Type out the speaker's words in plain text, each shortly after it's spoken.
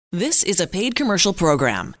This is a paid commercial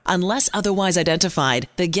program. Unless otherwise identified,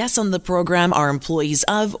 the guests on the program are employees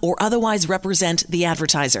of or otherwise represent the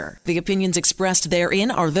advertiser. The opinions expressed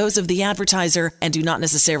therein are those of the advertiser and do not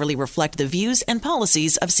necessarily reflect the views and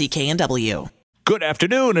policies of CKNW. Good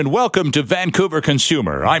afternoon and welcome to Vancouver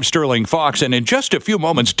Consumer. I'm Sterling Fox, and in just a few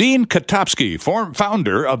moments, Dean Katopski,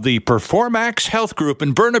 founder of the Performax Health Group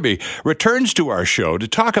in Burnaby, returns to our show to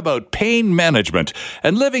talk about pain management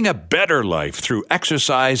and living a better life through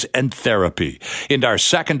exercise and therapy. In our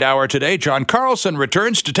second hour today, John Carlson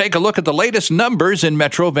returns to take a look at the latest numbers in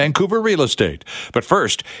Metro Vancouver real estate. But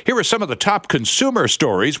first, here are some of the top consumer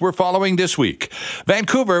stories we're following this week.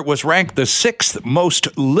 Vancouver was ranked the 6th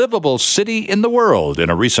most livable city in the world in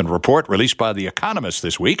a recent report released by The Economist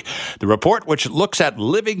this week. The report, which looks at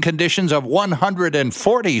living conditions of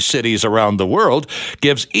 140 cities around the world,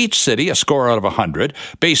 gives each city a score out of 100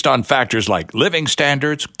 based on factors like living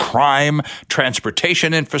standards, crime,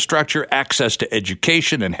 transportation infrastructure, access to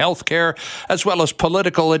education and healthcare, as well as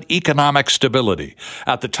political and economic stability.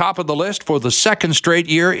 At the top of the list for the second straight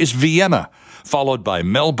year is Vienna, followed by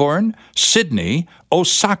Melbourne, Sydney,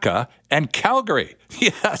 Osaka, and Calgary.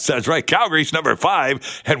 Yes, that's right. Calgary's number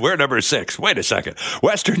 5, and we're number 6. Wait a second.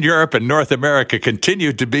 Western Europe and North America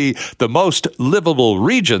continue to be the most livable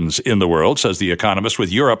regions in the world, says The Economist, with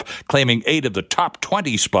Europe claiming 8 of the top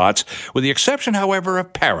 20 spots, with the exception, however,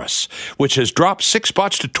 of Paris, which has dropped 6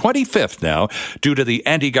 spots to 25th now due to the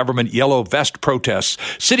anti-government yellow vest protests.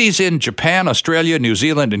 Cities in Japan, Australia, New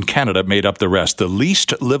Zealand, and Canada made up the rest. The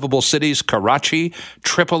least livable cities, Karachi,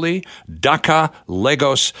 Tripoli, Dhaka,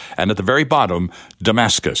 Lagos, and at the very bottom,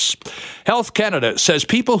 Damascus. Health Canada says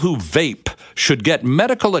people who vape should get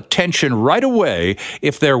medical attention right away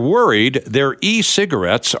if they're worried their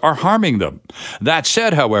e-cigarettes are harming them. That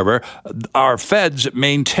said, however, our feds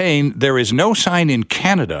maintain there is no sign in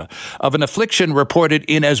Canada of an affliction reported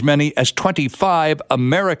in as many as 25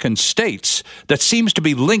 American states that seems to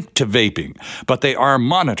be linked to vaping, but they are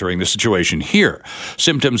monitoring the situation here.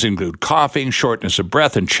 Symptoms include coughing, shortness of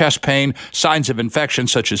breath, and chest pain. Signs of infection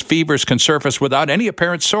such as fevers can surface without any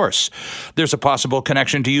apparent source. There's a possible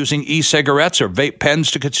connection to using e-cigarettes or vape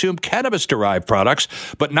pens to consume cannabis-derived products,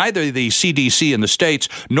 but neither the CDC in the States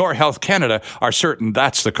nor Health Canada are certain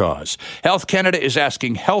that's the cause. Health Canada is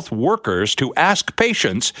asking health workers to ask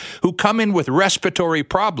patients who come in with respiratory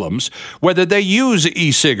problems whether they use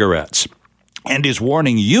e-cigarettes, and is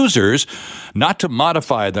warning users not to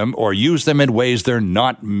modify them or use them in ways they're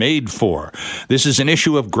not made for. This is an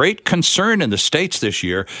issue of great concern in the States this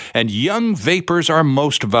year, and young vapers are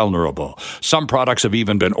most vulnerable. Some products have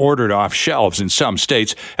even been ordered off shelves in some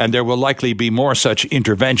states, and there will likely be more such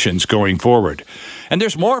interventions going forward. And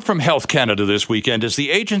there's more from Health Canada this weekend, as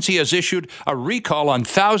the agency has issued a recall on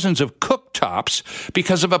thousands of cooktops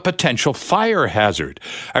because of a potential fire hazard.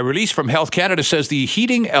 A release from Health Canada says the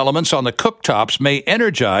heating elements on the cooktops may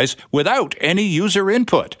energize without any user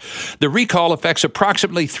input. The recall affects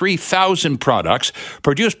approximately 3,000 products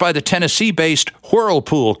produced by the Tennessee-based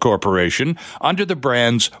Whirlpool Corporation under the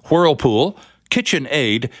brands Whirlpool,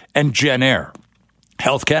 KitchenAid, and JennAir.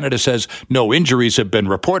 Health Canada says no injuries have been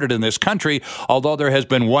reported in this country, although there has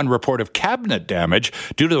been one report of cabinet damage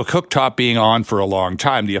due to the cooktop being on for a long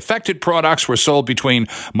time. The affected products were sold between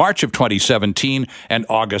March of 2017 and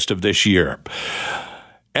August of this year.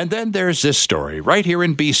 And then there's this story right here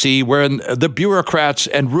in BC where the bureaucrats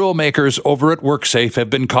and rule makers over at WorkSafe have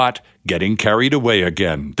been caught getting carried away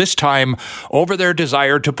again, this time over their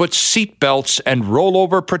desire to put seat belts and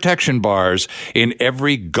rollover protection bars in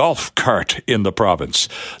every golf cart in the province.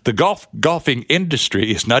 The golfing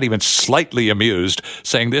industry is not even slightly amused,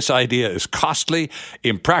 saying this idea is costly,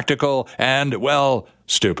 impractical, and, well,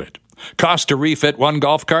 stupid. Cost to refit one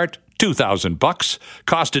golf cart? $2,000.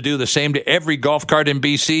 Cost to do the same to every golf cart in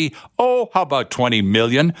BC? Oh, how about $20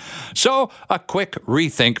 million? So a quick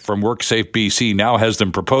rethink from WorkSafe BC now has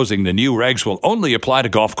them proposing the new regs will only apply to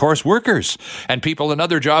golf course workers and people in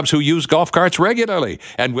other jobs who use golf carts regularly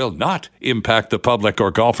and will not impact the public or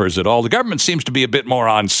golfers at all. The government seems to be a bit more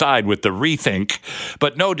on side with the rethink,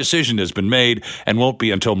 but no decision has been made and won't be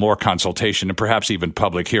until more consultation and perhaps even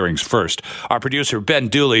public hearings first. Our producer, Ben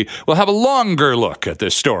Dooley, will have a longer look at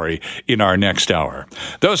this story in our next hour.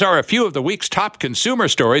 Those are a few of the week's top consumer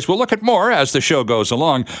stories. We'll look at more as the show goes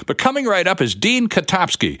along, but coming right up is Dean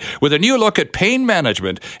Katopski with a new look at pain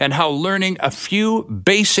management and how learning a few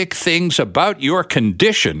basic things about your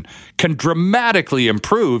condition can dramatically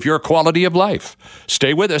improve your quality of life.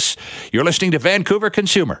 Stay with us. You're listening to Vancouver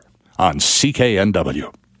Consumer on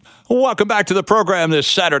CKNW. Welcome back to the program this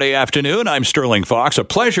Saturday afternoon. I'm Sterling Fox. A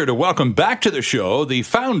pleasure to welcome back to the show the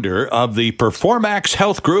founder of the Performax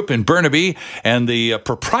Health Group in Burnaby and the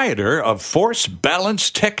proprietor of Force Balance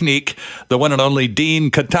Technique. The one and only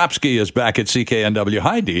Dean Katopsky is back at CKNW.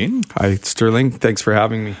 Hi, Dean. Hi, Sterling. Thanks for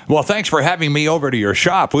having me. Well, thanks for having me over to your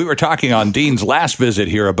shop. We were talking on Dean's last visit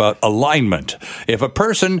here about alignment. If a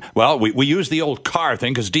person, well, we use the old car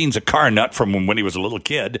thing because Dean's a car nut from when he was a little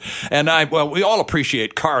kid. And we all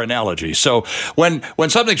appreciate car analogy. So when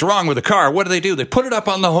something's wrong with a car, what do? They put it up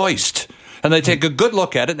on the hoist. And they take a good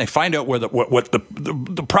look at it, and they find out what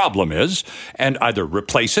the problem is, and either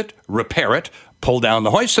replace it, repair it, pull down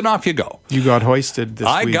the hoist, and off you go. You got hoisted this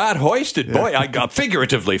week. I got hoisted. Boy, I got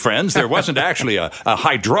figuratively, friends. There wasn't actually a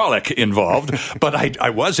hydraulic involved, but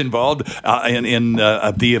I was involved in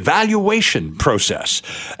the evaluation process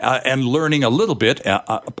and learning a little bit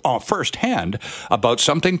firsthand about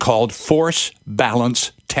something called Force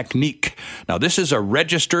Balance Technique. Now, this is a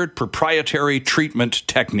registered proprietary treatment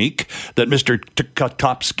technique that Mr.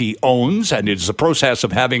 Katopsky owns, and it's a process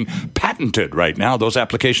of having patented right now. Those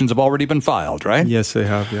applications have already been filed, right? Yes, they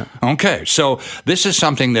have, yeah. Okay, so this is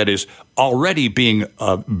something that is already being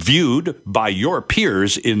viewed by your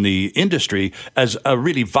peers in the industry as a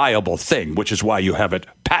really viable thing, which is why you have it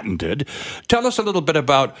patented. Tell us a little bit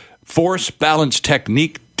about Force Balance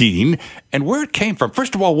Technique, Dean, and where it came from.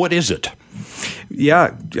 First of all, what is it?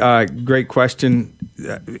 Yeah, great question.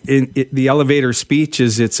 The elevator speech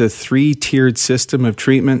is it's a 3-tiered system of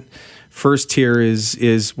treatment. First tier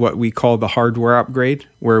is what we call the hardware upgrade,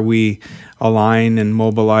 where we align and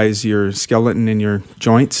mobilize your skeleton and your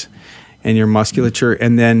joints and your musculature.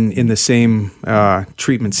 And then in the same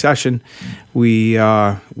treatment session,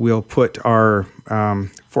 we'll put our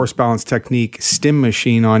Force Balance Technique stim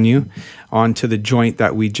machine on you, onto the joint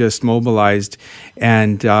that we just mobilized,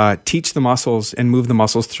 and teach the muscles and move the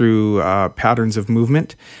muscles through patterns of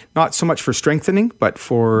movement. Not so much for strengthening, but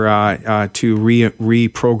for to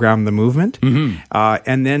reprogram the movement. Mm-hmm.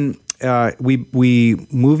 And then we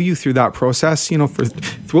move you through that process, for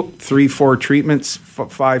 3-4 treatments,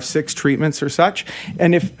 5-6 treatments or such.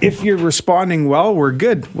 And if you're responding well, we're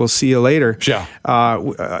good. We'll see you later. Yeah.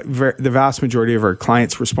 The vast majority of our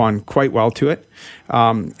clients respond quite well to it.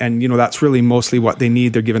 And that's really mostly what they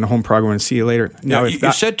need. They're given a home program and see you later. Now,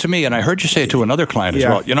 you said to me, and I heard you say it to another client as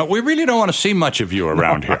well, we really don't want to see much of you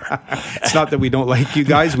around here. It's not that we don't like you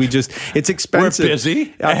guys. It's expensive. We're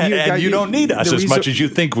busy, and you don't need us as much as you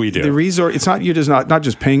think we do. The resort, it's not not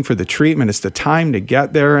just paying for the treatment. It's the time to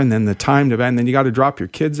get there, and then the time to, and then you got to drop your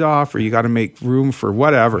kids off, or you got to make room for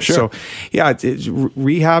whatever. Sure. So,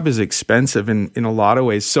 rehab is expensive in a lot of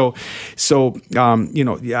ways. That's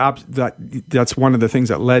one of the things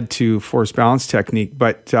that led to Force Balance Technique,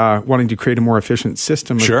 but wanting to create a more efficient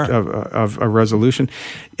system of a resolution.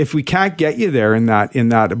 If we can't get you there in that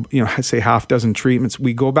say half dozen treatments,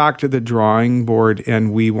 we go back to the drawing board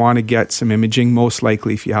and we want to get some imaging. Most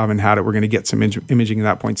likely, if you haven't had it, we're going to get some imaging at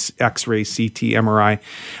that point: X-ray, CT, MRI,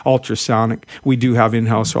 ultrasound. We do have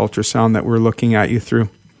in-house ultrasound that we're looking at you through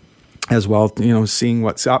as well, seeing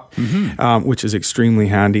what's up, mm-hmm. Mm-hmm. Which is extremely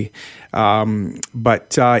handy. And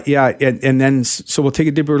then so we'll take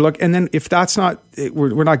a deeper look. And then if that's not,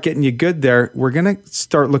 we're not getting you good there, we're going to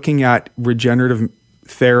start looking at regenerative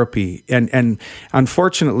therapy. And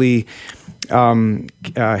unfortunately,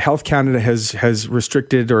 Health Canada has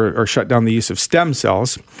restricted or shut down the use of stem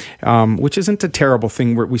cells, which isn't a terrible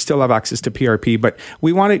thing. We still have access to PRP, but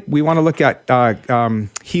we want to look at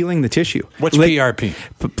healing the tissue. What's PRP?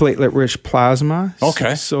 Platelet-rich plasma.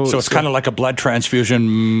 Okay, so it's kind of like a blood transfusion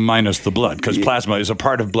minus the blood, because plasma is a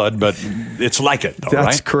part of blood, but it's like it, though,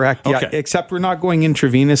 That's right? correct. Okay. Yeah, except we're not going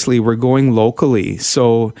intravenously; we're going locally.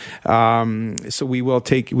 So we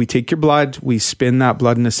take your blood, we spin that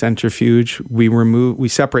blood in a centrifuge. We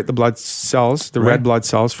separate the blood cells, the red blood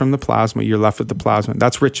cells, from the plasma. You're left with the plasma.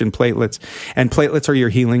 That's rich in platelets. And platelets are your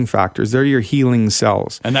healing factors. They're your healing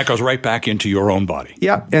cells. And that goes right back into your own body.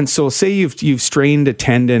 Yeah. And so say you've strained a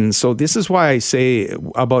tendon. So this is why I say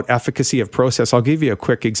about efficacy of process. I'll give you a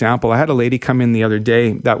quick example. I had a lady come in the other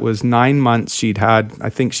day that was 9 months. She'd had, I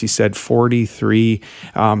think she said, 43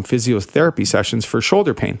 physiotherapy sessions for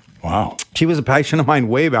shoulder pain. Wow. She was a patient of mine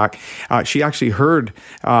way back. She actually heard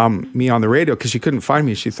me on the radio because she couldn't find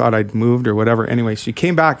me. She thought I'd moved or whatever. Anyway, she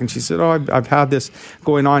came back and she said, I've had this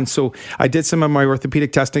going on. So I did some of my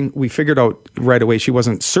orthopedic testing. We figured out right away she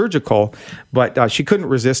wasn't surgical, but she couldn't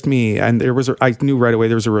resist me. And I knew right away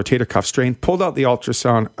there was a rotator cuff strain. Pulled out the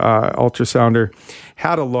ultrasounder,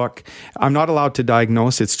 had a look. I'm not allowed to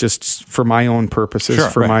diagnose. It's just for my own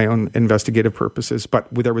purposes, my own investigative purposes. But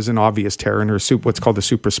there was an obvious tear in her what's called the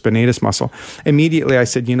supraspinatus spinatus muscle. Immediately I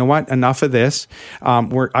said, you know what, enough of this.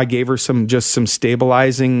 I gave her some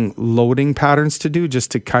stabilizing loading patterns to do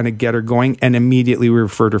just to kind of get her going, and immediately we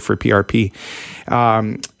referred her for PRP.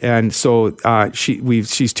 And so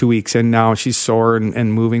she's 2 weeks in now. She's sore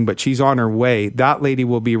and moving, but she's on her way. That lady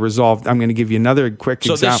will be resolved. I'm going to give you another quick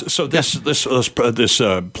example. This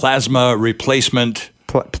plasma replacement.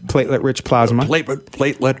 Platelet-rich plasma.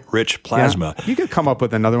 Platelet-rich plasma. Yeah. You could come up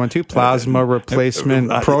with another one too. Plasma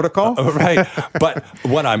replacement protocol. Right. But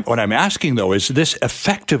what I'm asking though is this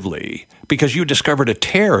effectively, because you discovered a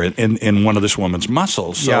tear in one of this woman's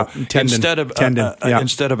muscles. So instead of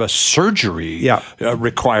a surgery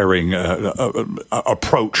requiring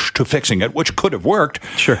approach to fixing it, which could have worked,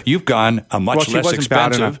 you've gone a much less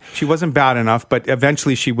expensive. She wasn't bad enough, but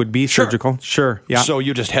eventually she would be surgical. Sure. Yeah. So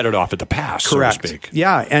you just headed off at the pass, correct, so to speak.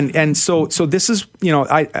 Yeah, and so this is,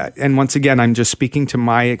 and once again, I'm just speaking to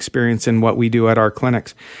my experience in what we do at our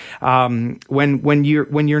clinics. When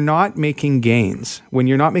you're not making gains, when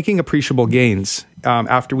you're not making appreciable gains,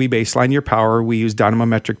 after we baseline your power, we use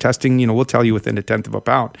dynamometric testing. We'll tell you within a tenth of a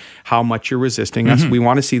pound how much you're resisting us. We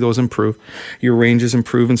want to see those improve, your ranges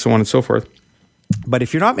improve, and so on and so forth. But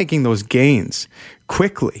if you're not making those gains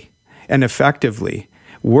quickly and effectively,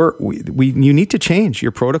 you need to change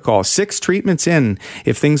your protocol. 6 treatments in,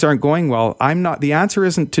 if things aren't going well, the answer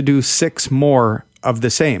isn't to do 6 more of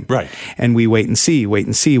the same. Right. And we wait and see.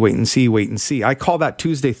 I call that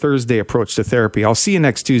Tuesday, Thursday approach to therapy. I'll see you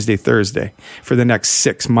next Tuesday, Thursday for the next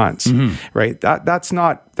 6 months. Right. That's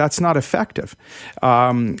not effective.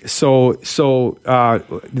 So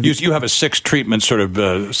you have a 6 treatment sort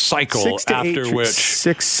of cycle after which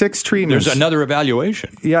six treatments. There's another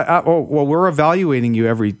evaluation. Yeah. We're evaluating you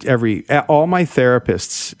all my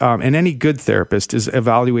therapists, and any good therapist is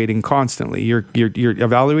evaluating constantly. You're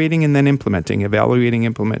evaluating and then implementing.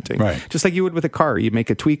 Right. Just like you would with a car. You make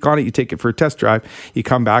a tweak on it, you take it for a test drive, you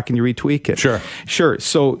come back and you retweak it. Sure.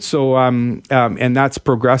 So and that's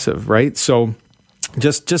progressive, right? So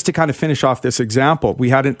just to kind of finish off this example,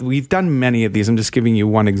 we've done many of these. I'm just giving you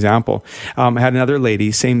one example. I had another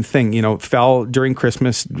lady, same thing, fell during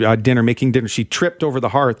Christmas making dinner. She tripped over the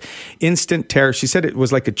hearth, instant tear. She said it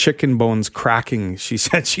was like a chicken bones cracking. She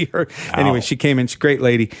said she heard. Ow. Anyway, she came in. She's a great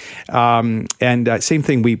lady. And same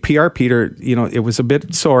thing. We PRP'd her. It was a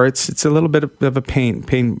bit sore. It's a little bit of a pain.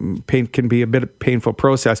 Pain can be a bit of a painful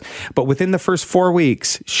process. But within the first 4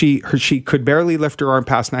 weeks, she could barely lift her arm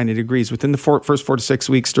past 90 degrees. Within the first 4 to 6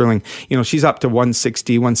 weeks, Sterling, she's up to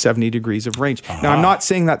 160, 170 degrees of range. Now, I'm not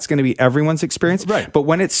saying that's going to be everyone's experience, right, but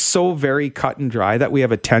when it's so very cut and dry that we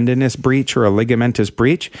have a tendinous breach or a ligamentous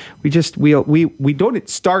breach, we don't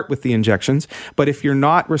start with the injections, but if you're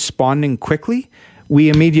not responding quickly, we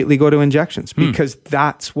immediately go to injections because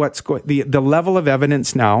that's what's going. The level of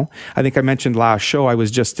evidence now. I think I mentioned last show. I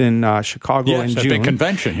was just in Chicago in June. Big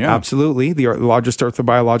convention. Yeah, absolutely, the largest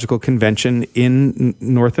orthobiological convention in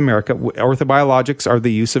North America. Orthobiologics are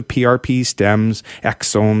the use of PRP, stems,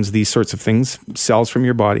 exomes, these sorts of things, cells from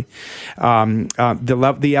your body.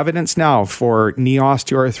 The evidence now for knee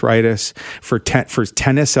osteoarthritis, for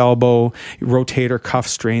tennis elbow, rotator cuff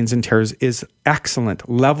strains and tears is excellent.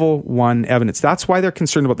 Level 1 evidence. That's why they're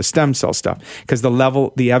concerned about the stem cell stuff, because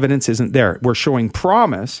the evidence isn't there. We're showing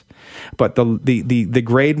promise, but the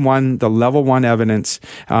grade 1, the level 1 evidence,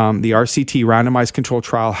 the RCT randomized control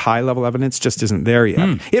trial, high level evidence just isn't there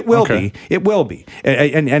yet. It will be. It will be.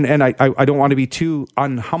 And I don't want to be too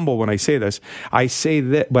unhumble when I say this. I say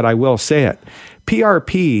that, but I will say it.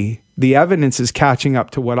 PRP, the evidence is catching up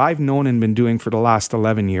to what I've known and been doing for the last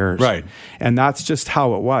 11 years. Right. And that's just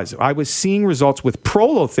how it was. I was seeing results with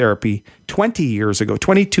prolotherapy 22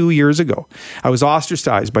 years ago. I was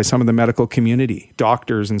ostracized by some of the medical community,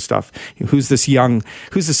 doctors and stuff. Who's this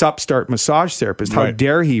upstart massage therapist? How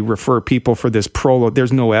dare he refer people for this prolo?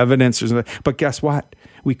 There's no evidence. But guess what?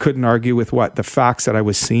 We couldn't argue with the facts that I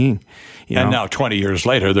was seeing. Now 20 years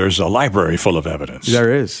later, there's a library full of evidence.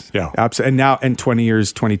 There is. Yeah. Absolutely. And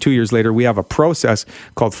 22 years later, we have a process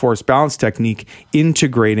called force balance technique,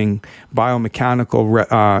 integrating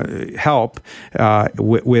biomechanical help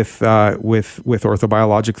with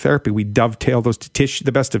orthobiologic therapy. We dovetail those to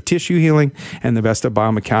the best of tissue healing and the best of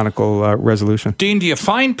biomechanical resolution. Dean, do you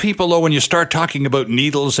find people, though, when you start talking about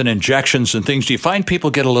needles and injections and things, do you find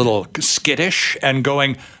people get a little skittish and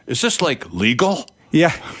going, is this like legal?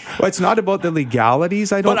 Yeah. Well, it's not about the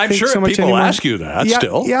legalities. I don't. But I'm think sure so much people anymore. ask you that Yeah,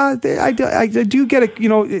 still. Yeah, I do get it. You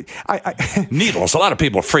know, Needles. A lot of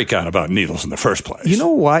people freak out about needles in the first place. You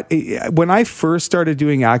know what? When I first started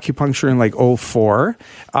doing acupuncture in like 2004,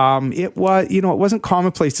 it wasn't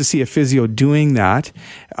commonplace to see a physio doing that.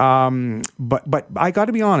 But I got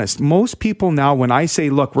to be honest. Most people now, when I say,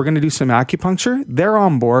 "Look, we're going to do some acupuncture," they're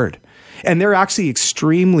on board. And they're actually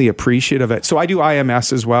extremely appreciative of it. So I do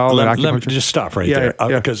IMS as well. Let me just stop right there.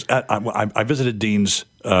 Because I visited Dean's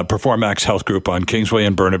Performax Health Group on Kingsway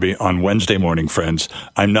in Burnaby on Wednesday morning, friends.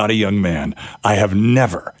 I'm not a young man. I have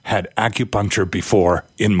never had acupuncture before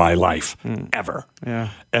in my life, ever. Yeah.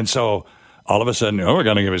 And so all of a sudden, we're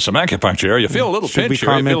going to give you some acupuncture. You feel a little pinch here. Should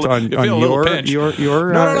we comment on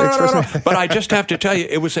your expression? But I just have to tell you,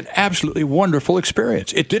 it was an absolutely wonderful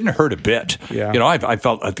experience. It didn't hurt a bit. Yeah. You know, I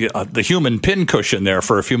felt the human pin cushion there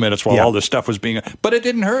for a few minutes while all this stuff was being, but it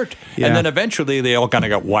didn't hurt. Yeah. And then eventually they all kind of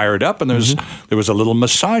got wired up, and there was a little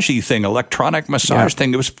massagey thing, electronic massage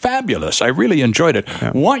thing. It was fabulous. I really enjoyed it.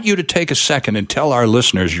 Yeah. Want you to take a second and tell our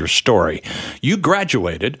listeners your story. You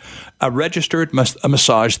graduated a registered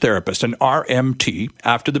massage therapist, an RMT,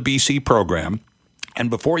 after the BC program. And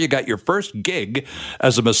before you got your first gig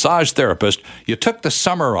as a massage therapist, you took the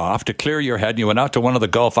summer off to clear your head. And you went out to one of the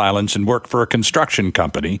Gulf Islands and worked for a construction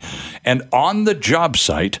company. And on the job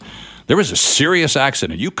site, there was a serious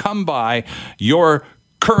accident. You come by your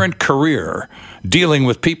current career dealing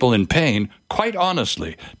with people in pain. Quite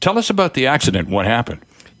honestly, tell us about the accident. What happened?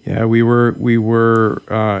 Yeah, we were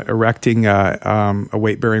erecting a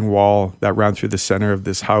weight-bearing wall that ran through the center of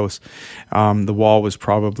this house. The wall was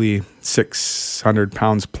probably 600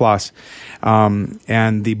 pounds plus,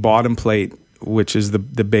 and the bottom plate, which is the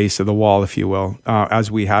base of the wall, if you will, as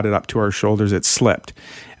we had it up to our shoulders, it slipped.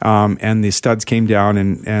 And the studs came down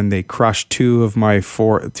and they crushed two of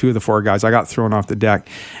the four guys. I got thrown off the deck.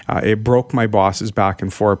 It broke my boss's back in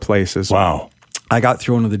 4 places. Wow. I got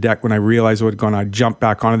thrown to the deck. When I realized what had gone on, I jumped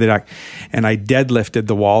back onto the deck and I deadlifted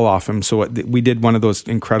the wall off him. So we did one of those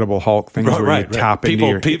Incredible Hulk things where you tap into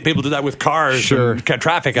your... People do that with cars and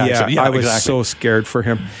traffic accidents. Yeah, I was so scared for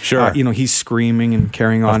him. Sure. He's screaming and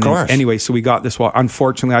carrying on. Of course. Anyway, so we got this wall.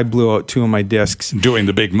 Unfortunately, I blew out 2 of my discs. Doing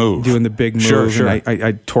the big move. Sure. And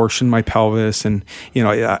I torsioned my pelvis. And,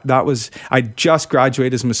 that was... I just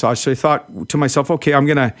graduated as a massage. So I thought to myself, okay,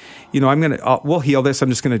 we'll heal this. I'm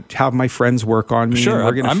just going to have my friends work on me. Sure,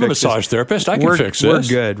 I'm a massage therapist. I can fix this.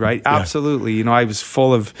 We're good, right? Yeah. Absolutely. I was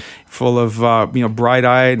full of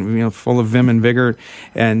bright-eyed, full of vim and vigor.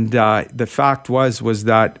 And the fact was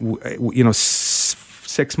that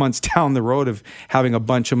 6 months down the road of having a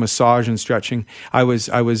bunch of massage and stretching, I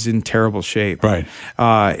was in terrible shape. Right.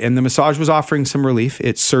 And the massage was offering some relief.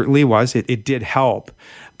 It certainly was. It did help.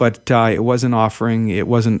 But it wasn't offering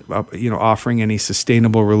any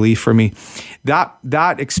sustainable relief for me.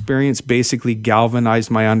 That experience basically galvanized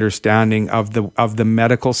my understanding of the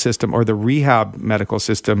medical system, or the rehab medical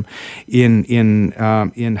system,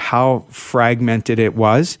 in how fragmented it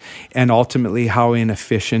was, and ultimately how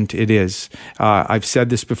inefficient it is. I've said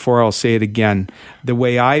this before. I'll say it again. The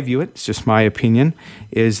way I view it, it's just my opinion,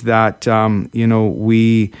 is that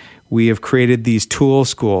we have created these tool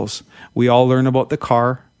schools. We all learn about the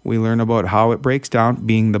car. We learn about how it breaks down,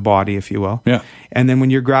 being the body, if you will. Yeah. And then when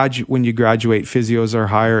you graduate, physios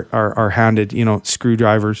are handed,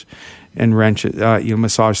 screwdrivers and wrenches.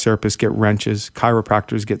 Massage therapists get wrenches.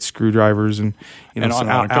 Chiropractors get screwdrivers, and on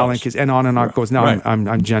and on it goes. Now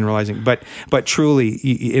I'm generalizing, but truly,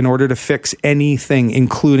 in order to fix anything,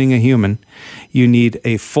 including a human, you need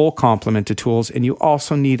a full complement of tools, and you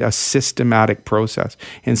also need a systematic process.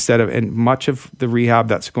 And much of the rehab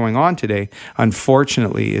that's going on today,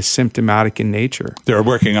 unfortunately, is symptomatic in nature. They're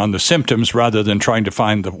working on the symptoms rather than trying to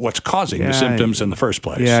find what's causing the symptoms in the first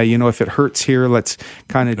place. Yeah, if it hurts here, let's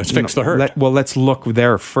fix the hurt. Let's look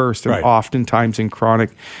there first. And oftentimes in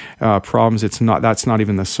chronic problems, that's not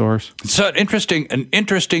even the source. So an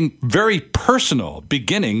interesting, very personal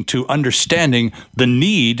beginning to understanding the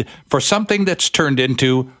need for something that's turned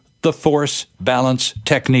into the force balance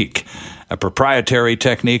technique, a proprietary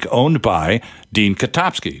technique owned by Dean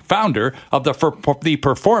Katopsky, founder of the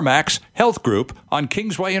Performax Health Group on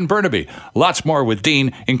Kingsway in Burnaby. Lots more with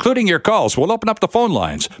Dean, including your calls. We'll open up the phone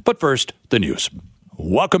lines, but first, the news.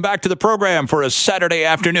 Welcome back to the program for a Saturday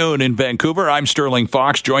afternoon in Vancouver. I'm Sterling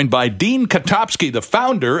Fox, joined by Dean Katopsky, the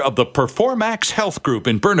founder of the Performax Health Group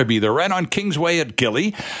in Burnaby. They're right on Kingsway at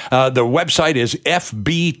Gilly. The website is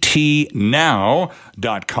fbtnow.com,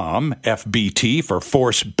 FBT for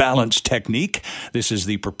Force Balance Technique. This is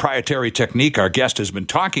the proprietary technique our guest has been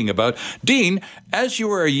talking about. Dean, as you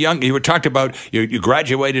were you were talked about, you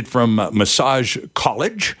graduated from massage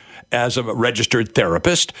college as a registered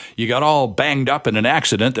therapist. You got all banged up in an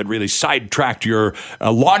accident that really sidetracked your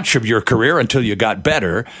launch of your career until you got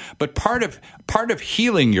better. But part of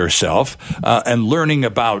healing yourself and learning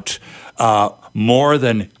about more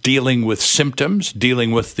than dealing with symptoms,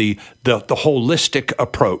 dealing with the holistic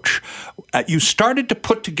approach, you started to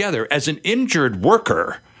put together as an injured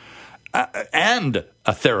worker and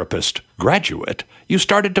a therapist graduate, you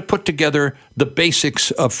started to put together the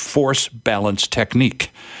basics of force balance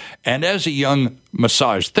technique. And as a young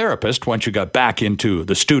massage therapist, once you got back into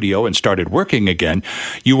the studio and started working again,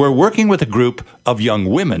 you were working with a group of young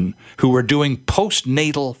women who were doing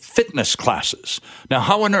postnatal fitness classes. Now,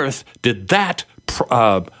 how on earth did that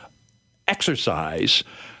exercise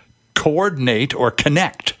coordinate or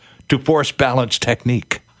connect to force balance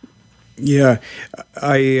technique? Yeah,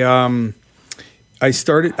 I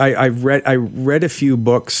read a few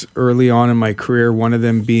books early on in my career, one of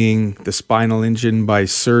them being The Spinal Engine by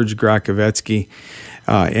Serge Grakovetsky.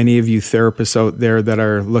 Any of you therapists out there that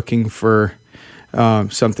are looking for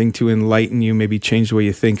something to enlighten you, maybe change the way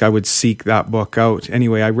you think, I would seek that book out.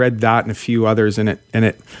 Anyway, I read that and a few others, and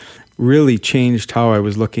it really changed how I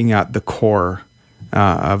was looking at the core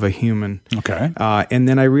of a human. Okay. And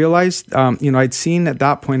then I realized, I'd seen at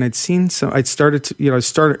that point, I started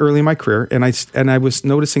early in my career, and I was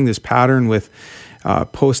noticing this pattern with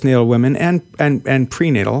postnatal women and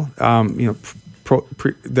prenatal,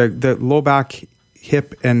 the low back,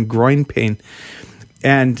 hip, and groin pain.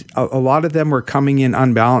 And a lot of them were coming in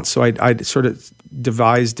unbalanced. So I'd sort of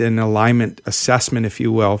devised an alignment assessment, if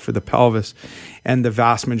you will, for the pelvis. And the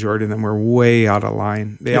vast majority of them were way out of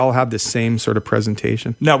line. They all had the same sort of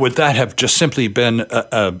presentation. Now, would that have just simply been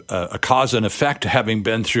a cause and effect, having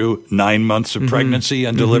been through 9 months of pregnancy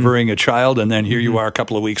and delivering a child, and then here you are a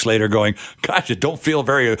couple of weeks later going, gosh, it don't feel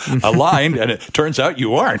very aligned, and it turns out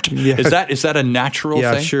you aren't. Yeah. Is that a natural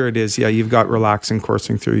thing? Yeah, sure it is. Yeah, you've got relaxin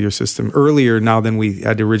coursing through your system earlier now than we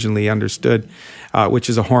had originally understood, which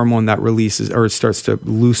is a hormone that releases or it starts to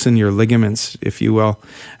loosen your ligaments, if you will,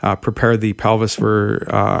 prepare the pelvis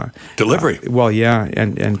for delivery.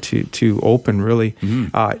 And to open really.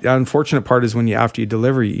 The unfortunate part is after you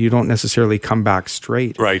deliver, you don't necessarily come back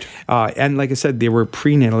straight. Right. And like I said, they were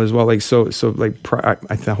prenatal as well.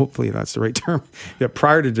 Hopefully that's the right term. Yeah,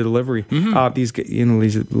 prior to delivery, these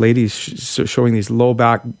ladies showing these low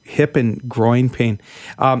back, hip, and groin pain.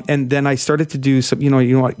 And then I started to do some. You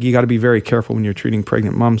know what? You got to be very careful when you're treating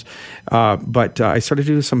pregnant moms. But I started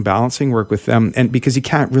to do some balancing work with them, and because you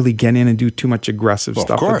can't really get in and do too much aggressive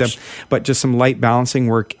stuff with them, but just some light balancing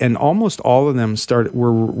work, and almost all of them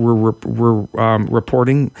were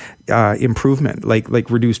reporting improvement,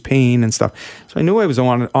 like reduced pain and stuff. So I knew I was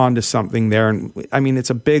on to something there. And I mean,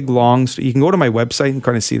 it's a big, long. You can go to my website and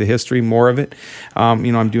kind of see the history, more of it.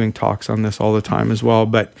 I'm doing talks on this all the time as well.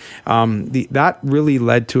 But that really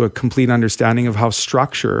led to a complete understanding of how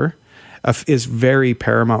structure is very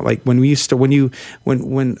paramount. Like when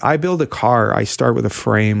I build a car, I start with a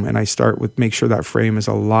frame, and I start with make sure that frame is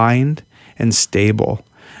aligned and stable,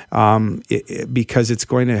 because it's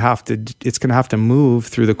going to have to move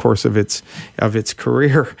through the course of its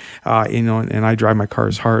career, and I drive my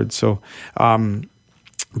cars hard, so. When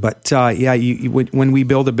we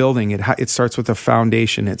build a building, it starts with a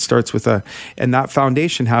foundation. And that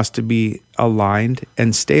foundation has to be aligned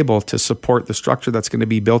and stable to support the structure that's going to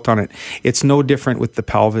be built on it. It's no different with the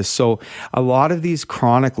pelvis. So a lot of these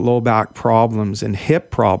chronic low back problems and hip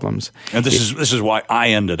problems. And this is why I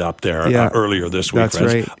ended up there earlier this week. That's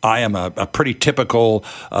right. I am a pretty typical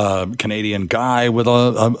Canadian guy with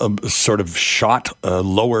a sort of shot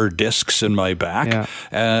lower discs in my back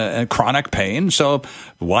and chronic pain. So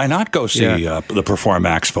why not go see the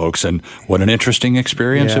Performax folks? And what an interesting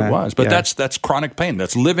experience it was. But that's chronic pain.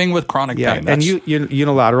 That's living with chronic pain. And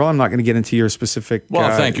unilateral. I'm not going to get into your specific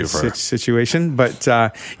thank you for situation, but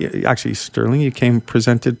actually, Sterling, you came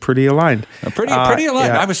presented pretty aligned. Pretty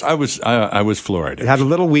aligned. Yeah. I was floored. It had a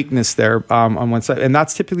little weakness there on one side, and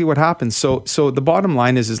that's typically what happens. So the bottom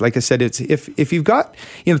line is like I said, it's if you've got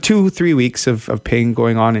 2-3 weeks of pain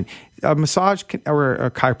going on, and a massage or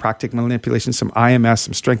a chiropractic manipulation, some IMS,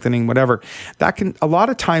 some strengthening, whatever, that can, a lot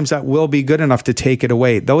of times that will be good enough to take it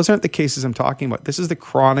away. Those aren't the cases I'm talking about. This is the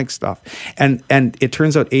chronic stuff. And it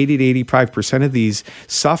turns out 80 to 85% of these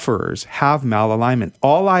sufferers have malalignment.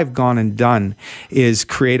 All I've gone and done is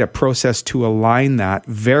create a process to align that.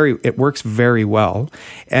 It works very well.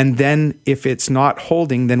 And then if it's not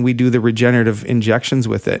holding, then we do the regenerative injections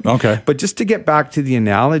with it. Okay. But just to get back to the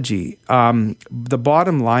analogy, the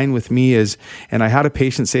bottom line with me is, and I had a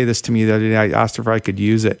patient say this to me the other day, I asked her if I could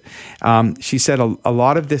use it. She said a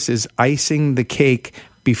lot of this is icing the cake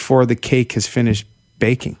before the cake has finished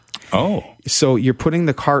baking. Oh. So you're putting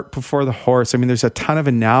the cart before the horse. I mean, there's a ton of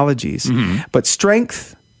analogies, but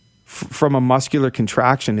strength from a muscular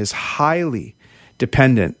contraction is highly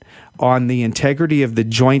dependent on the integrity of the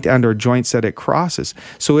joint and or joints that it crosses.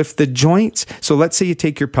 So if the joints, so let's say you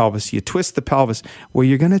take your pelvis, you twist the pelvis, well,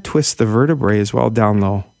 you're going to twist the vertebrae as well down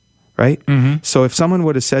low, right? So if someone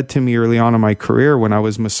would have said to me early on in my career when I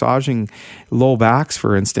was massaging low backs,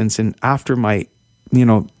 for instance, and after my,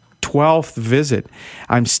 12th visit,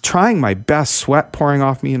 I'm trying my best, sweat pouring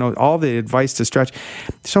off me, all the advice to stretch.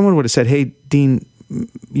 Someone would have said, hey, Dean,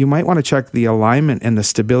 you might want to check the alignment and the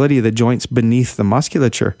stability of the joints beneath the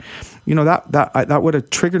musculature. That would have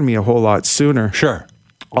triggered me a whole lot sooner. Sure.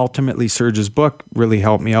 Ultimately, Serge's book really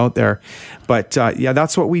helped me out there. But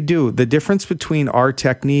that's what we do. The difference between our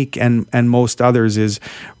technique and most others is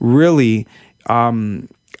really,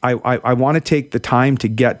 I want to take the time to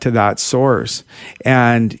get to that source.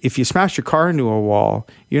 And if you smash your car into a wall,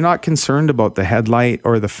 you're not concerned about the headlight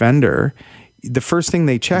or the fender. The first thing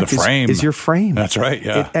they check is your frame. That's right,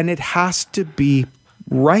 yeah. And it has to be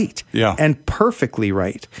right and perfectly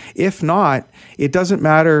right. If not, it doesn't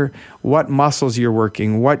matter what muscles you're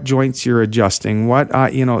working, what joints you're adjusting, what,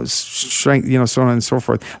 strength, so on and so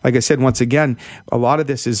forth. Like I said, once again, a lot of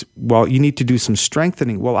this is, you need to do some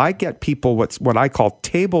strengthening. Well, I get people what I call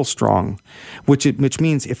table strong, which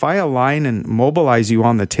means if I align and mobilize you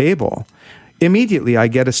on the table, immediately I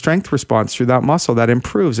get a strength response through that muscle that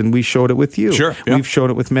improves. And we showed it with you. Sure. Yeah. We've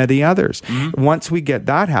showed it with many others. Once we get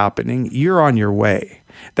that happening, you're on your way.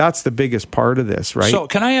 That's the biggest part of this, right? So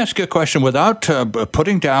can I ask you a question without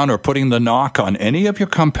putting down or putting the knock on any of your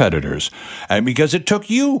competitors? Because it took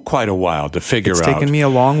you quite a while to figure out. It's taken me a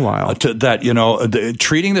long while. That,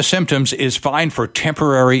 treating the symptoms is fine for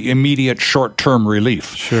temporary, immediate, short-term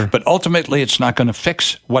relief. Sure. But ultimately, it's not going to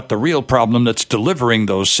fix what the real problem that's delivering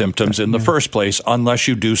those symptoms in the first place unless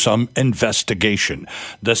you do some investigation.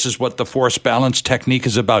 This is what the force balance technique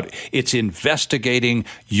is about. It's investigating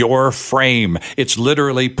your frame. It's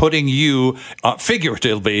literally putting you,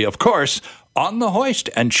 figuratively, of course, on the hoist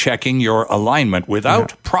and checking your alignment.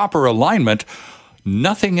 Without proper alignment,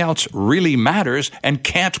 nothing else really matters and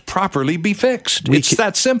can't properly be fixed. It's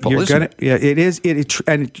that simple, isn't it? Yeah, it is.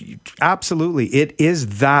 Absolutely, it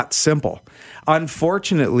is that simple.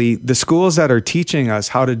 Unfortunately, the schools that are teaching us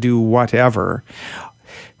how to do whatever,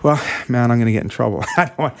 well, man, I'm going to get in trouble.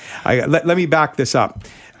 Let me back this up.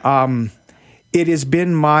 It has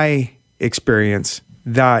been my experience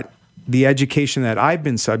that the education that I've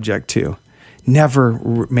been subject to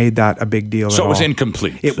never made that a big deal at all. So it was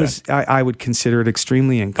incomplete. It was. I would consider it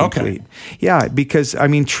extremely incomplete. Okay. Yeah, because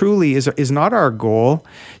truly is not our goal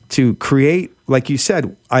to create, like you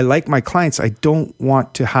said, I like my clients. I don't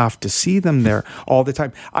want to have to see them there all the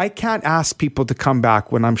time. I can't ask people to come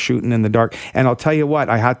back when I'm shooting in the dark. And I'll tell you what,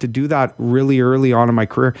 I had to do that really early on in my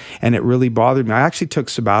career, and it really bothered me. I actually took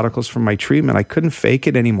sabbaticals from my treatment. I couldn't fake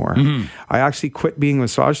it anymore. I actually quit being a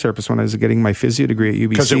massage therapist when I was getting my physio degree at UBC.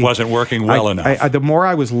 Because it wasn't working well enough. The more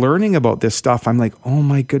I was learning about this stuff, I'm like, oh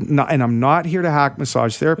my goodness. And I'm not here to hack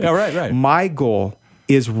massage therapy. Yeah, right. My goal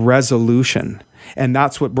is resolution. And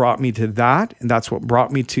that's what brought me to that. And that's what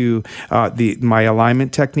brought me to my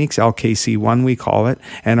alignment techniques, LKC1 we call it,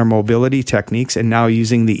 and our mobility techniques, and now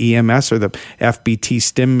using the EMS or the FBT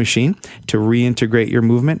stim machine to reintegrate your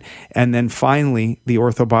movement. And then finally, the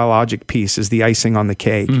orthobiologic piece is the icing on the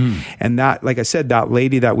cake. And that, like I said, that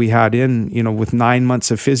lady that we had in, with 9 months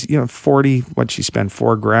of physio, 40, what'd she spend?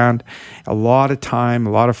 $4,000, a lot of time,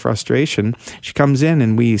 a lot of frustration. She comes in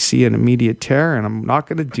and we see an immediate tear, and I'm not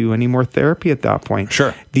going to do any more therapy at that point.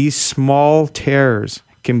 Sure. These small tears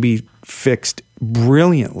can be fixed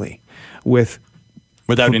brilliantly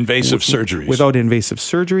without invasive surgery, with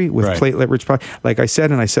platelet-rich product. Like I said,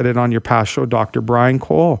 and I said it on your past show, Dr. Brian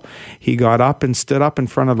Cole, he got up and stood up in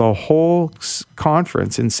front of the whole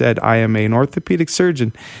conference and said, I am an orthopedic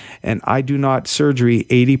surgeon, and I do not surgery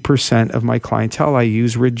 80% of my clientele. I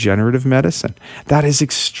use regenerative medicine. That is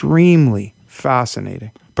extremely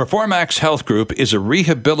fascinating. Performax Health Group is a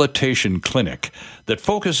rehabilitation clinic that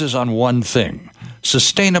focuses on one thing: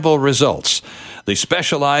 sustainable results. They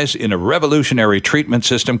specialize in a revolutionary treatment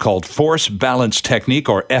system called Force Balance Technique,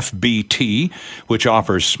 or FBT, which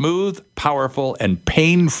offers smooth, powerful, and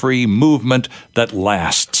pain-free movement that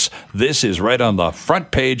lasts. This is right on the front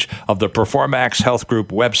page of the Performax Health Group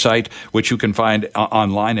website, which you can find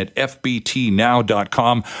online at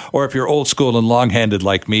fbtnow.com, or if you're old school and long-handed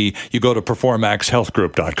like me, you go to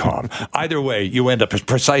performaxhealthgroup.com. Either way, you end up at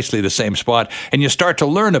precisely the same spot, and you start to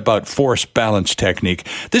learn about Force Balance Technique.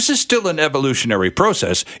 This is still an evolutionary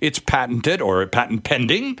process. It's patented or patent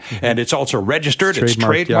pending, and it's also registered, it's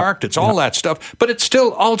trademarked, it's all that stuff, but it's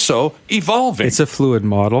still also evolving. It's a fluid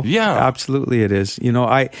model. Yeah. Absolutely it is. You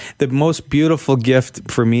know, the most beautiful gift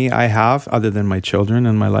for me I have, other than my children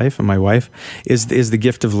and my life and my wife, is the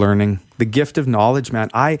gift of learning. The gift of knowledge, man.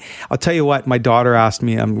 I'll tell you what, my daughter asked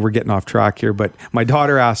me, we're getting off track here, but my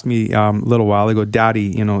daughter asked me a little while ago, Daddy,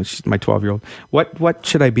 you know, she's my 12-year-old, what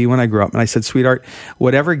should I be when I grow up? And I said, sweetheart,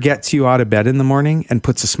 whatever gets you out of bed in the morning and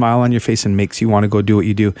puts a smile on your face and makes you want to go do what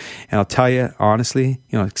you do. And I'll tell you, honestly,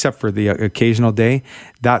 you know, except for the occasional day,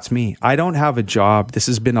 that's me. I don't have a job. This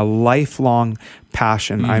has been a lifelong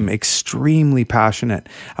passion. I'm extremely passionate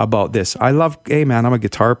about this. I love, hey man, I'm a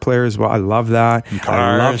guitar player as well. I love that.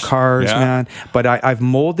 I love cars, man. But I've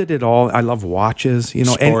molded it all. I love watches, you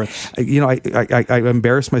know. Sports. And, you know, I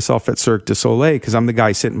embarrass myself at Cirque du Soleil because I'm the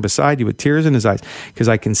guy sitting beside you with tears in his eyes because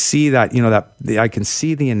I can see that, you know, I can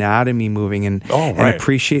see the anatomy moving and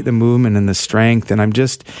appreciate the movement and the strength. And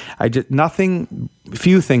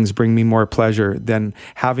few things bring me more pleasure than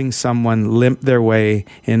having someone limp their way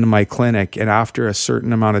into my clinic, and after a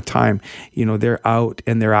certain amount of time, you know, they're out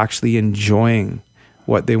and they're actually enjoying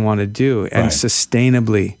what they want to do and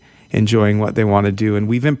sustainably enjoying what they want to do, and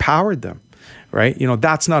we've empowered them. Right? You know,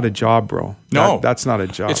 that's not a job, bro. No. That's not a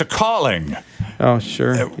job. It's a calling. Oh,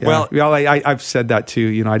 sure. Yeah. Well, I've said that too.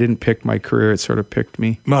 You know, I didn't pick my career. It sort of picked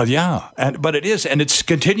me. Well, yeah. But it is, and it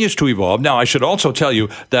continues to evolve. Now, I should also tell you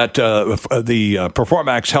that the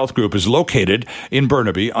Performax Health Group is located in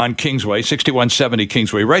Burnaby on Kingsway, 6170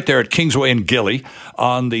 Kingsway, right there at Kingsway and Gilly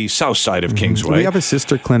on the south side of Kingsway. We have a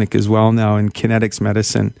sister clinic as well now in Kinetics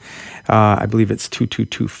Medicine. I believe it's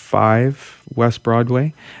 2225 West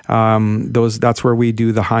Broadway. That's where we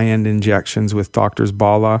do the high-end injections with Doctors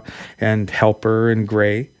Bala and Helper and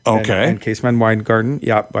Gray. Okay. And Caseman Weingarten.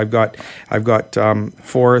 Yeah, I've got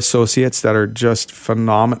 4 associates that are just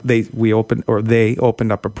phenomenal. They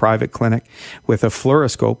opened up a private clinic with a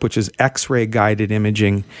fluoroscope, which is X-ray guided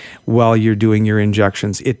imaging while you're doing your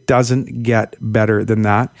injections. It doesn't get better than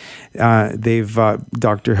that.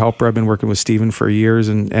 Dr. Helper, I've been working with Stephen for years,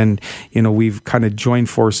 and you know, we've kind of joined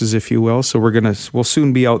forces, if you will. So we'll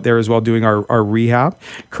soon be out there as well doing our rehab.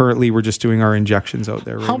 Currently, we're just doing our injections out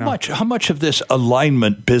there right now. How much of this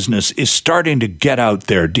alignment business is starting to get out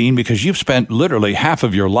there, Dean, because you've spent literally half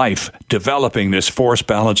of your life developing this force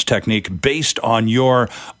balance technique based on your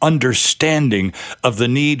understanding of the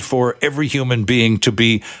need for every human being to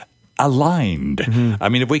be aligned. Mm-hmm. I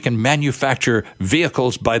mean, if we can manufacture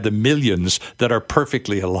vehicles by the millions that are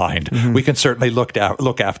perfectly aligned, we can certainly look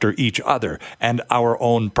after each other and our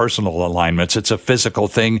own personal alignments. It's a physical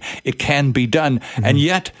thing. It can be done. And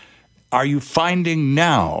yet, are you finding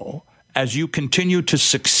now, as you continue to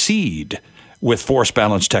succeed with force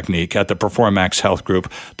balance technique at the Performax Health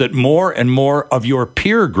Group, that more and more of your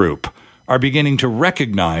peer group are beginning to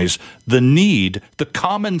recognize the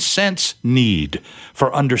common sense need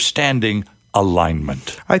for understanding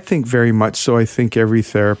alignment? I think very much so. I think every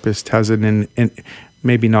therapist has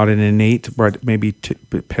maybe not an innate, but maybe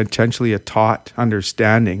potentially a taught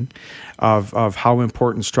understanding of how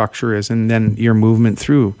important structure is, and then your movement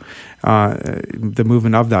through the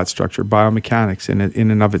movement of that structure, biomechanics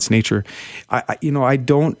in and of its nature. I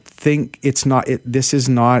don't think this is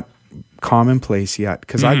not commonplace yet,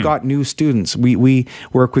 because I've got new students. We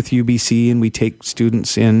work with UBC and we take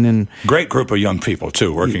students in, and great group of young people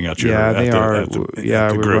too working at your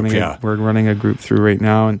we're running a group through right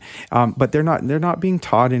now, and but they're not being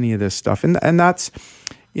taught any of this stuff, and that's,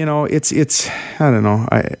 you know, it's I don't know,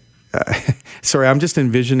 sorry, I'm just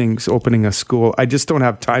envisioning opening a school. I just don't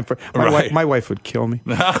have time for my wife would kill me.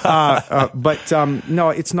 But no,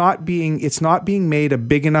 it's not being made a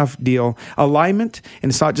big enough deal. Alignment, and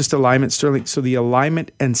it's not just alignment, Sterling. So the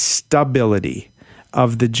alignment and stability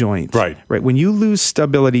of the joint. Right. When you lose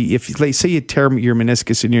stability, if say you tear your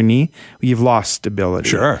meniscus in your knee, you've lost stability.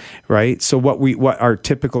 Sure. Right. So what our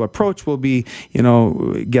typical approach will be, you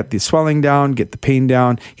know, get the swelling down, get the pain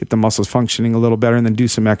down, get the muscles functioning a little better, and then do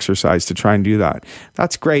some exercise to try and do that.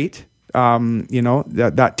 That's great.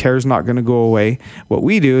 that tear's not going to go away. What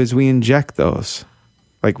we do is we inject those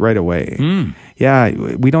like right away. Yeah,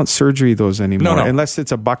 we don't surgery those anymore unless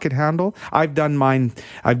it's a bucket handle. I've done mine.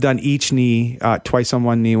 I've done each knee twice on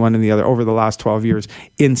one knee, one on the other over the last 12 years.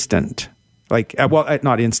 Instant.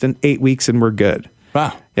 Not instant, 8 weeks and we're good.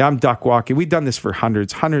 Wow. Yeah, I'm duck walking. We've done this for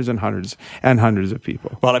hundreds of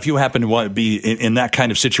people. Well, if you happen to be in that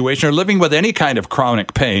kind of situation or living with any kind of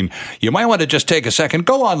chronic pain, you might want to just take a second,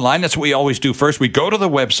 go online. That's what we always do first. We go to the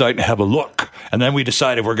website and have a look. And then we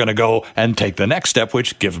decide if we're going to go and take the next step,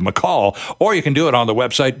 which give them a call. Or you can do it on the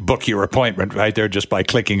website, book your appointment right there just by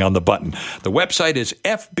clicking on the button. The website is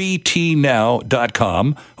fbtnow.com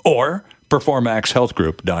or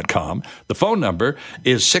performaxhealthgroup.com. The phone number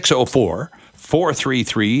is 604-433-0100,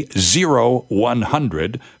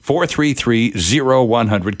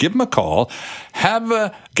 433-0100. Give them a call.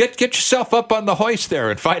 Get yourself up on the hoist there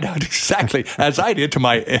and find out exactly, as I did to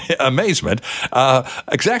my amazement,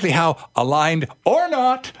 exactly how aligned or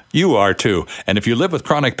not you are too. And if you live with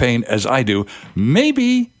chronic pain, as I do,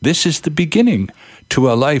 maybe this is the beginning to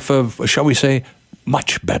a life of, shall we say,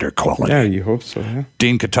 much better quality. Yeah, you hope so. Yeah.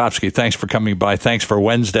 Dean Katopsky, thanks for coming by. Thanks for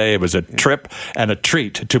Wednesday. It was a trip and a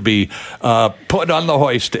treat to be put on the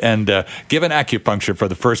hoist and given acupuncture for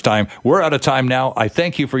the first time. We're out of time now. I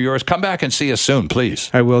thank you for yours. Come back and see us soon,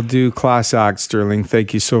 please. I will do. Class act, Sterling.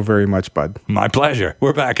 Thank you so very much, bud. My pleasure.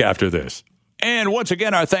 We're back after this. And once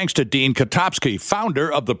again, our thanks to Dean Katopsky,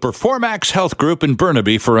 founder of the Performax Health Group in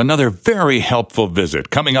Burnaby, for another very helpful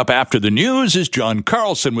visit. Coming up after the news is John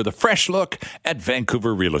Carlson with a fresh look at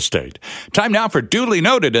Vancouver real estate. Time now for Duly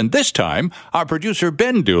Noted, and this time, our producer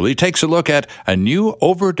Ben Dooley takes a look at a new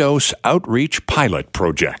overdose outreach pilot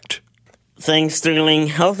project. Thanks, Sterling.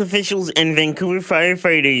 Health officials and Vancouver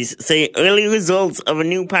firefighters say early results of a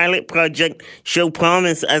new pilot project show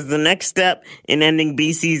promise as the next step in ending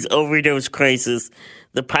BC's overdose crisis.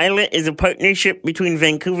 The pilot is a partnership between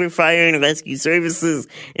Vancouver Fire and Rescue Services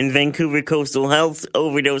and Vancouver Coastal Health's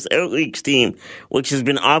Overdose Outreach Team, which has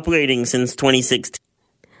been operating since 2016.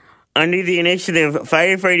 Under the initiative,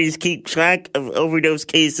 firefighters keep track of overdose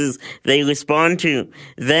cases they respond to.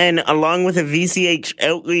 Then, along with a VCH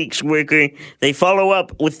outreach worker, they follow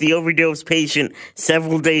up with the overdose patient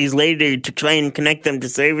several days later to try and connect them to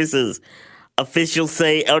services. Officials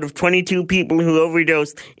say out of 22 people who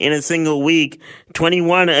overdosed in a single week,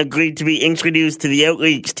 21 agreed to be introduced to the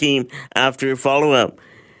outreach team after a follow-up.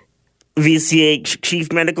 VCH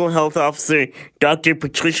Chief Medical Health Officer Dr.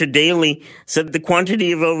 Patricia Daly said the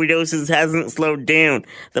quantity of overdoses hasn't slowed down.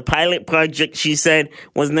 The pilot project, she said,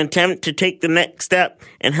 was an attempt to take the next step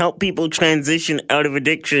and help people transition out of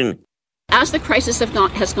addiction. As the crisis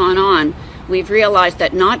has gone on, we've realized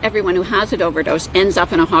that not everyone who has an overdose ends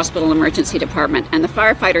up in a hospital emergency department, and the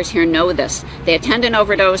firefighters here know this. They attend an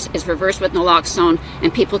overdose, is reversed with naloxone,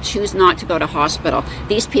 and people choose not to go to hospital.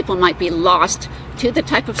 These people might be lost to the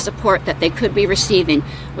type of support that they could be receiving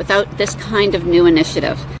without this kind of new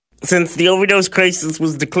initiative. Since the overdose crisis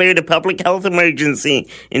was declared a public health emergency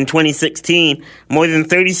in 2016, more than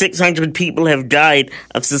 3,600 people have died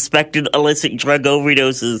of suspected illicit drug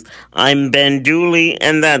overdoses. I'm Ben Dooley,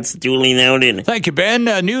 and that's Duly Noted. Thank you, Ben.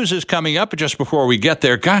 News is coming up just before we get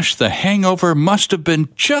there. Gosh, the hangover must have been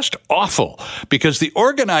just awful because the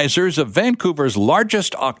organizers of Vancouver's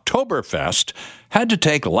largest Oktoberfest had to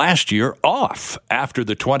take last year off after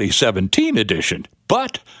the 2017 edition.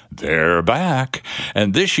 But they're back,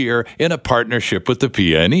 and this year in a partnership with the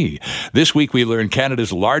PNE. This week we learned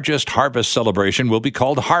Canada's largest harvest celebration will be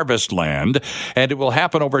called Harvestland, and it will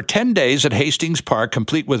happen over 10 days at Hastings Park,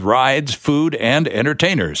 complete with rides, food, and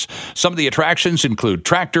entertainers. Some of the attractions include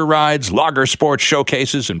tractor rides, logger sports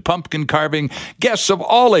showcases, and pumpkin carving. Guests of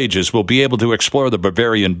all ages will be able to explore the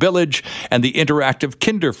Bavarian Village and the interactive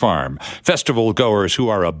Kinder Farm. Festival goers who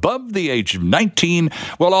are above the age of 19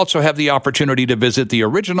 will also have the opportunity to visit the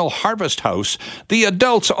original Harvest House, the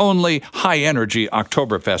adults-only high-energy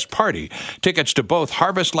Oktoberfest party. Tickets to both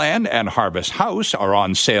Harvestland and Harvest House are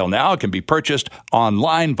on sale now. It can be purchased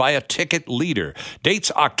online via Ticket Leader.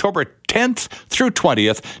 Dates October 10th through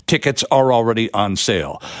 20th. Tickets are already on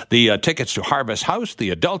sale. The tickets to Harvest House, the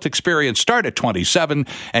adult experience, start at $27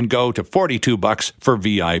 and go to $42 for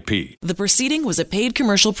VIP. The proceeding was a paid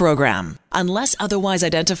commercial program. Unless otherwise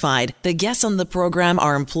identified, the guests on the program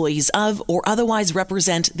are employees of or otherwise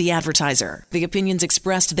represent the advertiser. The opinions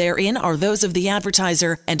expressed therein are those of the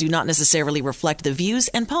advertiser and do not necessarily reflect the views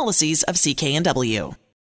and policies of CKNW.